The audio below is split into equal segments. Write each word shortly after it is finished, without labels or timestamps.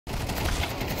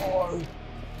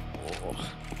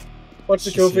Watch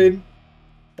the kill feed.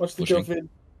 Watch the kill feed.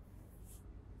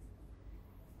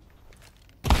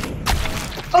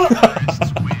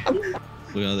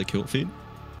 Look at the kill feed.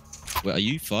 Wait, are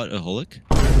you fight-aholic?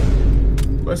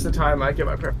 Most of the time I get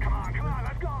my prep. Come on,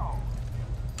 let's go.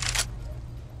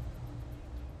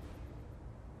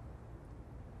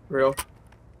 Real.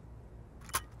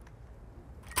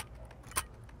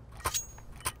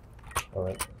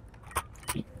 Alright.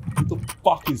 What the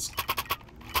fuck is...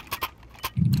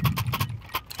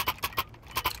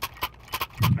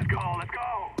 Let's go, let's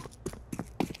go.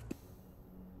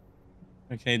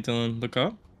 Okay, Dylan, look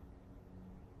up.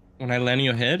 When I land on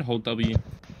your head, hold W.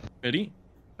 Ready?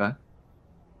 Okay.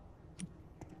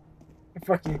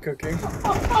 Fucking cooking.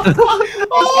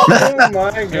 Oh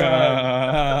my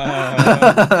god.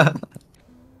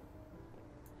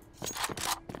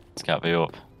 Scout V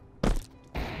up.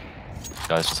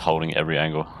 Guy's just holding every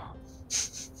angle.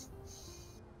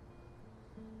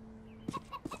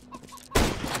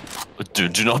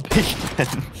 Dude, do not peek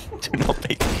again. Do not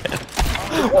peek again.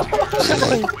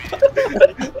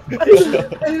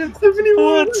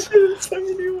 What?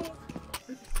 71.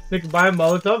 Nick, buy a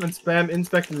Molotov and spam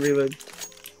inspect and reload.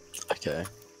 Okay.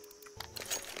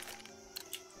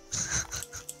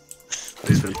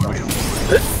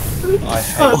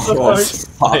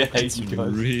 I hate you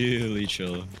guys. Really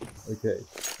chill. Okay,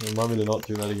 remind me to not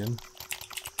do that again.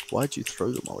 Why'd you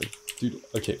throw the molly? Dude,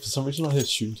 okay, for some reason I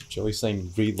assumed Joey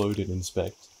saying reload and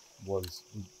inspect was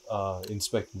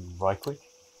inspect and right click.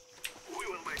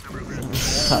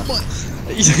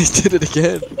 He did it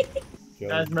again.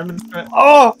 Guys, remember to spam.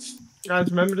 Oh! Guys,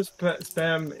 remember to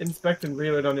spam inspect and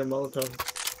reload on your Molotov.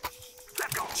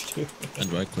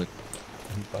 And right click.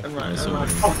 And right,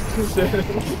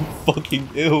 Fucking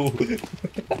ill.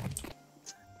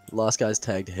 Last guy's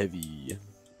tagged heavy.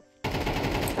 I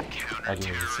didn't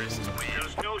even see him.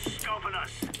 There's no scoping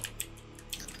us.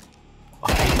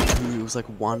 Ooh, it was like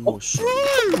one more shot.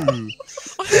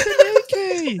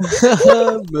 Okay.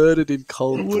 Murdered in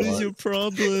cold What blood. is your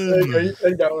problem?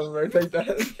 Take that one, bro. Take that.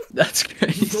 That's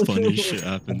crazy. Funny shit Oh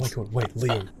happens. my god, wait,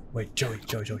 Leo. Wait, Joey.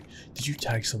 Did you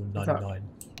tag someone 99?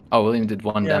 Oh, William did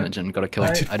 1 Yeah. damage and got a kill. I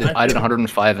I did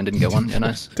 105 and didn't get one. Yeah,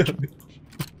 nice.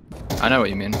 I know what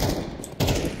you mean.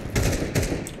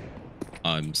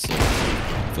 I'm so...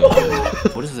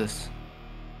 What is this?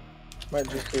 Might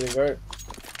just be the goat.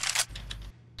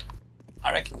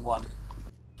 I reckon 1.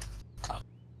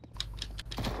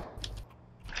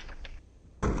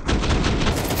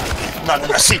 No,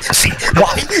 see,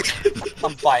 why?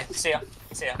 Bye, see ya.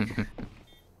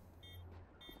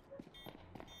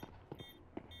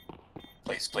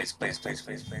 Please.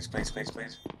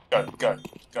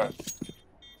 Go.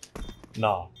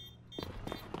 Nah.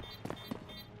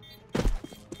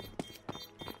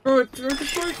 Throw the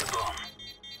smoke.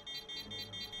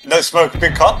 No smoke,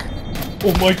 big cock.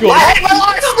 Oh my god. I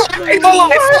hate my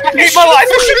life!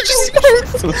 I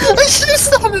should have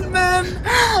started, man!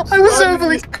 I was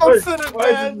overly confident,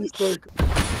 Why man! didn't you smoke?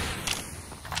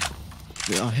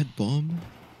 Yeah, I had bomb.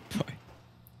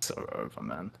 So over,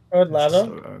 man. Third ladder.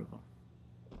 So over.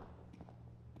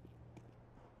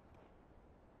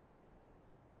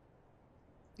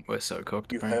 We're so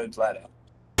cooked. You bro. heard ladder.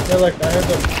 They're like, I heard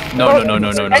them. No.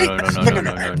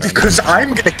 Because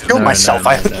I'm gonna kill myself,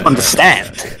 I don't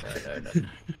understand. No.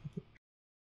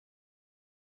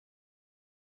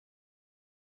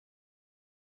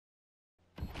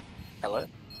 Hello?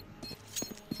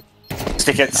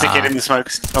 Stick it in the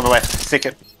smokes on the left. Stick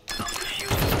it.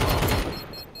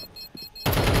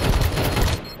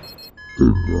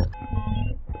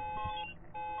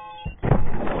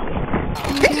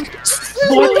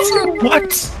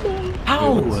 What?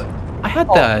 How? I had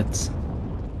that.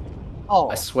 Oh.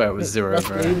 I swear it was 0,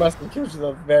 bro. You must have killed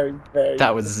yourself very, very.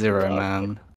 That was 0, man.